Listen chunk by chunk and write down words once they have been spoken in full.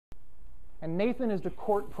And Nathan is the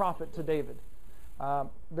court prophet to David.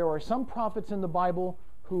 There are some prophets in the Bible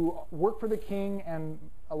who work for the king, and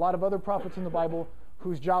a lot of other prophets in the Bible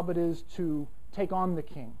whose job it is to take on the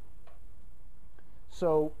king.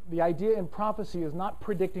 So the idea in prophecy is not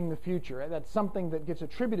predicting the future. That's something that gets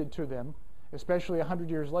attributed to them, especially 100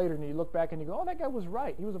 years later, and you look back and you go, oh, that guy was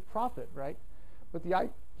right. He was a prophet, right? But the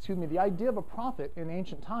idea of a prophet in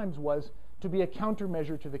ancient times was to be a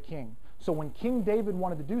countermeasure to the king. So when King David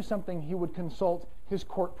wanted to do something, he would consult his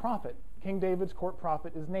court prophet. King David's court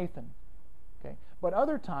prophet is Nathan. Okay? But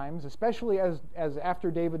other times, especially as after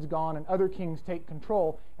David's gone and other kings take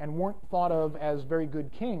control and weren't thought of as very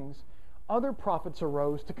good kings, other prophets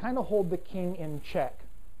arose to kind of hold the king in check.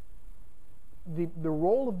 The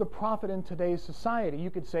role of the prophet in today's society,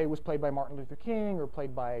 you could say, was played by Martin Luther King, or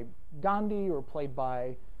played by Gandhi, or played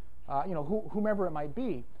by whomever it might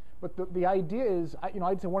be. But the idea is,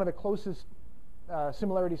 I'd say one of the closest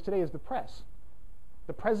similarities today is the press.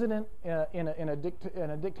 The president in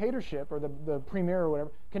a dictatorship, or the premier or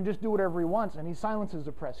whatever, can just do whatever he wants, and he silences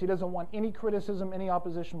the press. He doesn't want any criticism, any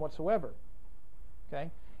opposition whatsoever. Okay?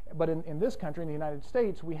 But in this country, in the United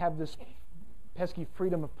States, we have this pesky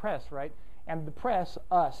freedom of press, right? And the press,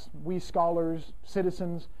 us, we scholars,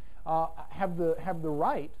 citizens, have the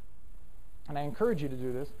right, and I encourage you to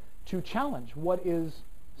do this, to challenge what is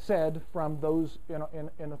said from those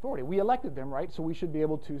in authority. We elected them, right? So we should be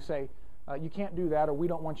able to say, you can't do that, or we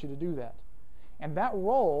don't want you to do that. And that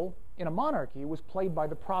role in a monarchy was played by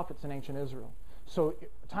the prophets in ancient Israel. So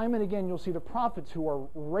time and again, you'll see the prophets who are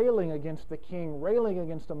railing against the king, railing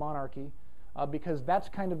against the monarchy, because that's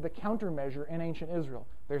kind of the countermeasure in ancient Israel.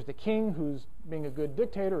 There's the king who's being a good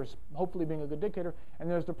dictator, is hopefully being a good dictator, and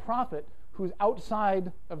there's the prophet who's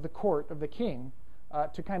outside of the court of the king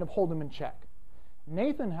to kind of hold him in check.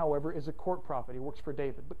 Nathan, however, is a court prophet. He works for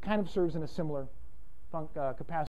David, but kind of serves in a similar capacity.